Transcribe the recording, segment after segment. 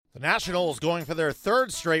Nationals going for their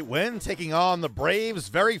third straight win, taking on the Braves'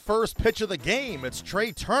 very first pitch of the game. It's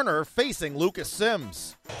Trey Turner facing Lucas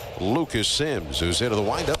Sims. Lucas Sims, who's into the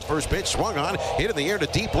windup. First pitch swung on, hit in the air to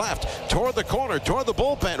deep left, toward the corner, toward the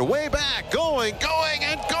bullpen, way back, going,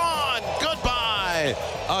 and gone. Goodbye.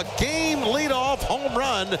 A game leadoff home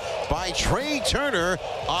run by Trey Turner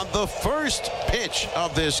on the first pitch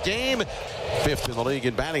of this game. Fifth in the league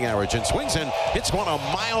in batting average, and swings and hits one a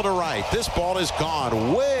mile to right. This ball is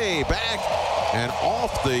gone way back and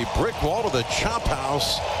off the brick wall to the chop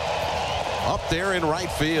house up there in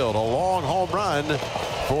right field. A long home run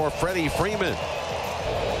for Freddie Freeman.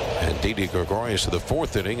 And Didi Gregorius to the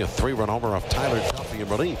fourth inning, a three-run homer off Tyler Duffy in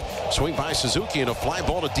relief. Swing by Suzuki and a fly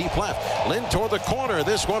ball to deep left. Lynn toward the corner.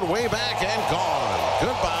 This one way back and gone.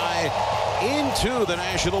 Goodbye into the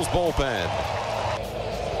Nationals bullpen.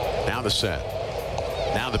 Now the set.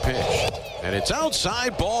 Now the pitch. And it's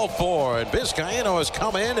outside, ball four. And Vizcaino has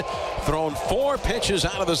come in, thrown four pitches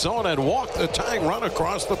out of the zone and walked the tying run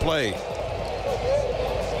across the plate.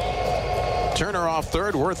 Turner off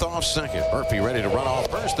third, Worth off second. Murphy ready to run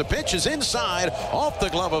off first. The pitch is inside, off the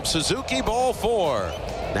glove of Suzuki, ball four.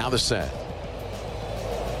 Now the set.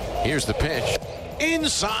 Here's the pitch.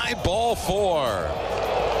 Inside, ball four.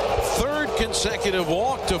 Third consecutive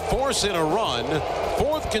walk to force in a run.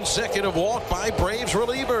 Fourth consecutive walk by Braves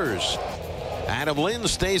relievers. Adam Lynn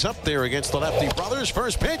stays up there against the lefty brothers.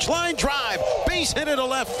 First pitch, line drive, base hit into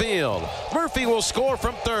left field. Murphy will score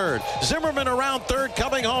from third. Zimmerman around third,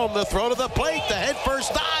 coming home. The throw to the plate, the head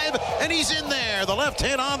first dive, and he's in there. The left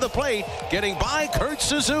hand on the plate, getting by Kurt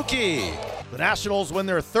Suzuki. The Nationals win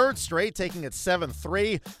their third straight, taking it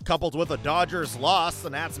 7-3. Coupled with the Dodgers' loss, the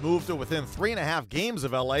Nats moved to within 3.5 games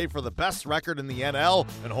of LA for the best record in the NL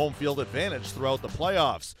and home field advantage throughout the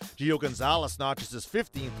playoffs. Gio Gonzalez notches his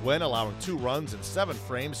 15th win, allowing 2 runs in 7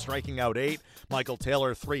 frames, striking out 8. Michael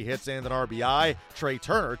Taylor, 3 hits and an RBI. Trey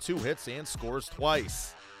Turner, 2 hits and scores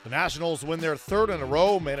twice. The Nationals win their third in a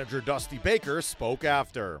row. Manager Dusty Baker spoke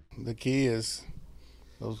after. The key is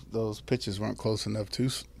those pitches weren't close enough to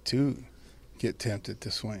get tempted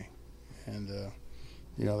to swing, and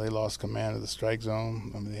they lost command of the strike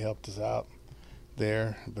zone. I mean, they helped us out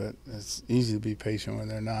there, but it's easy to be patient when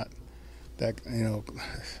they're not that near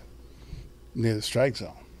the strike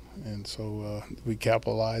zone, and so we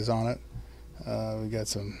capitalize on it. We got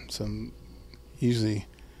some usually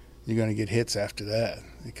you're going to get hits after that,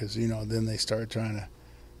 because then they start trying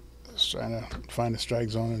to find a strike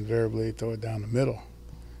zone, and invariably throw it down the middle,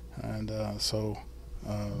 and so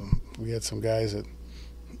we had some guys that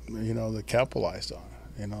that capitalized on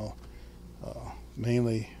it.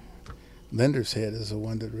 Mainly Linder's hit is the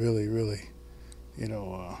one that really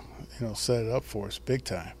set it up for us big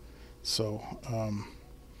time. So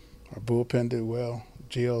our bullpen did well.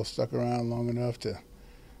 Gio stuck around long enough to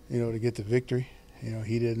get the victory.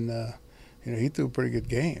 He didn't he threw a pretty good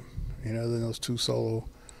game, than those 2 solo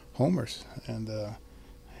homers, and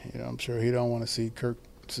I'm sure he don't want to see Kirk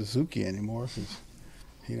Suzuki anymore, because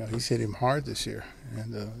he's hit him hard this year,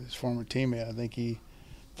 and his former teammate, I think he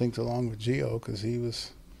thinks along with Gio, because he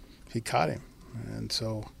caught him, and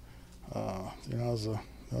so that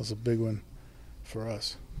was a big one for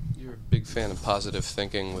us. You're a big fan of positive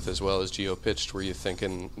thinking with as well as Gio pitched. Were you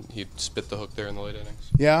thinking he'd spit the hook there in the late innings?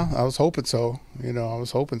 Yeah, I was hoping so. And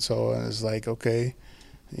it's like, okay,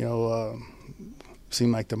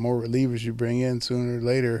 seemed like the more relievers you bring in, sooner or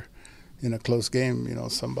later in a close game,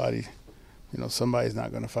 somebody's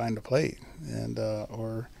not going to find a plate and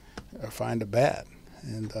or find a bat,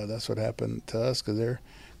 and that's what happened to us, because their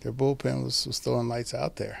bullpen was throwing lights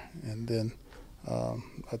out there. And then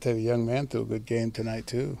I tell you, the young man threw a good game tonight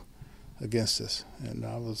too against us, and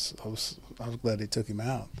I was glad they took him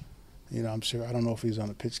out. I'm sure, I don't know if he's on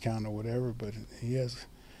a pitch count or whatever, but he has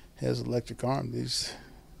electric arm. These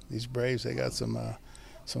Braves, they got some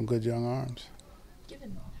good young arms.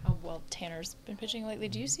 Given how well Tanner's been pitching lately,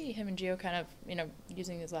 do you see him and Gio kind of,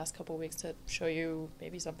 using these last couple of weeks to show you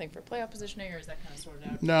maybe something for playoff positioning, or is that kind of sorted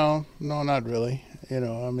out? No, not really.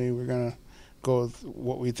 We're going to go with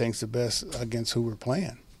what we think's the best against who we're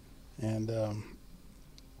playing. And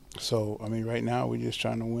right now we're just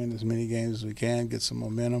trying to win as many games as we can, get some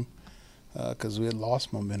momentum, because we had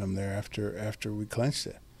lost momentum there after we clinched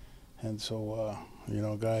it. And so,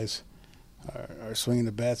 guys are swinging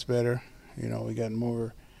the bats better. We got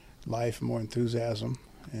more life, more enthusiasm,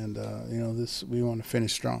 and we want to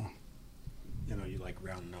finish strong. You like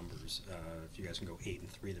round numbers. If you guys can go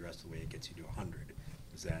 8-3 the rest of the way, it gets you to 100.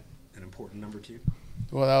 Is that an important number to you?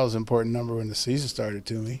 Well, that was an important number when the season started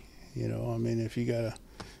to me. If you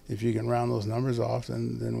can round those numbers off,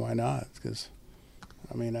 then why not? Because,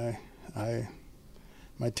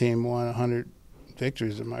 my my team won 100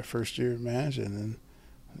 victories in my first year of managing,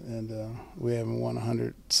 and we haven't won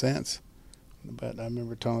 100 since. But I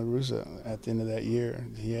remember Tony La Russa at the end of that year,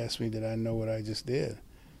 he asked me, did I know what I just did?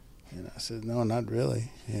 And I said, no, not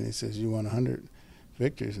really. And he says, you won 100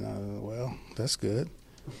 victories. And I said, well, that's good.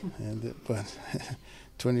 But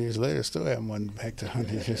 20 years later, still haven't won back to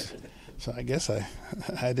 100 years. So I guess I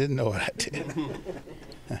didn't know what I did.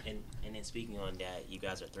 And then speaking on that, you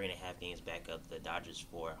guys are 3.5 games back of the Dodgers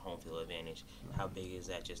for home field advantage. How big is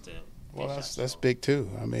that just to Well, that's big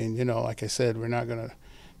too. I mean, like I said, we're not going to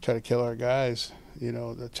try to kill our guys,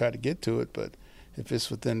 to try to get to it. But if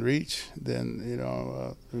it's within reach, then,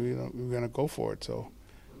 we're going to go for it. So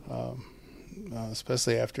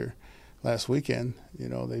especially after last weekend,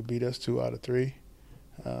 they beat us 2 out of 3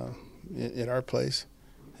 at our place.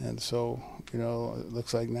 And so, it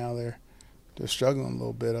looks like now they're struggling a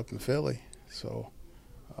little bit up in Philly. So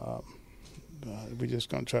we're just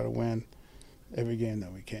going to try to win every game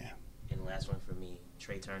that we can. And the last one for me,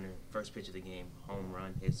 Trey Turner, first pitch of the game, home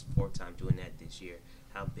run, his 4th time doing that this year.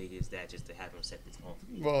 How big is that just to have him set this home?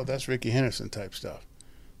 Well, that's Ricky Henderson type stuff,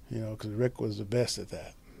 because Rick was the best at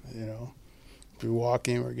that, If you walk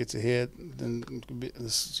him or gets a hit, then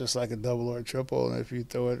it's just like a double or a triple. And if you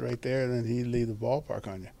throw it right there, then he'd leave the ballpark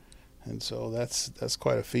on you. And so that's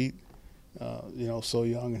quite a feat, so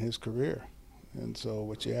young in his career. And so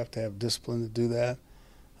what you have to have discipline to do that,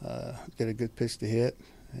 get a good pitch to hit.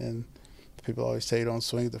 And people always say don't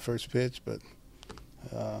swing at the first pitch, but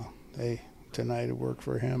tonight it worked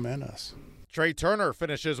for him and us. Trey Turner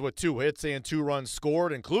finishes with 2 hits and 2 runs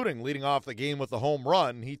scored, including leading off the game with a home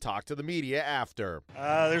run. He talked to the media after.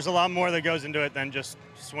 There's a lot more that goes into it than just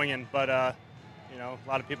swinging, but a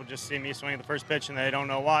lot of people just see me swing at the first pitch and they don't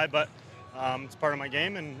know why, but it's part of my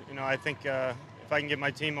game, and I think if I can give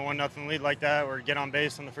my team a 1-0 lead like that or get on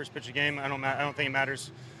base on the first pitch of the game, I don't think it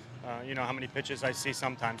matters. How many pitches I see.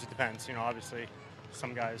 Sometimes it depends. Obviously,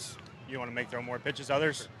 some guys you want to throw more pitches.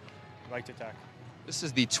 Others like to attack. This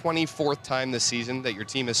is the 24th time this season that your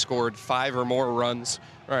team has scored 5 or more runs.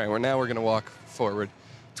 All right, now we're going to walk forward.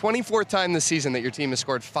 24th time this season that your team has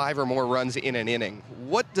scored 5 or more runs in an inning.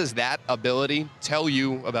 What does that ability tell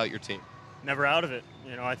you about your team? Never out of it.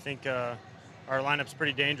 I think our lineup's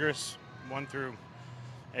pretty dangerous, 1 through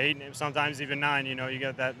 8, sometimes even 9. You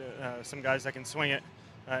got that some guys that can swing it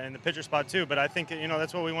in the pitcher spot too. But I think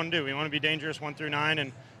that's what we want to do. We want to be dangerous 1 through 9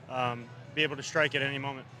 and be able to strike at any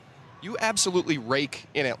moment. You absolutely rake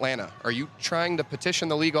in Atlanta. Are you trying to petition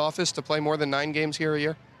the league office to play more than 9 games here a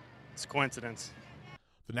year? It's a coincidence.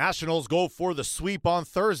 The Nationals go for the sweep on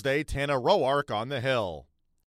Thursday. Tanner Roark on the hill.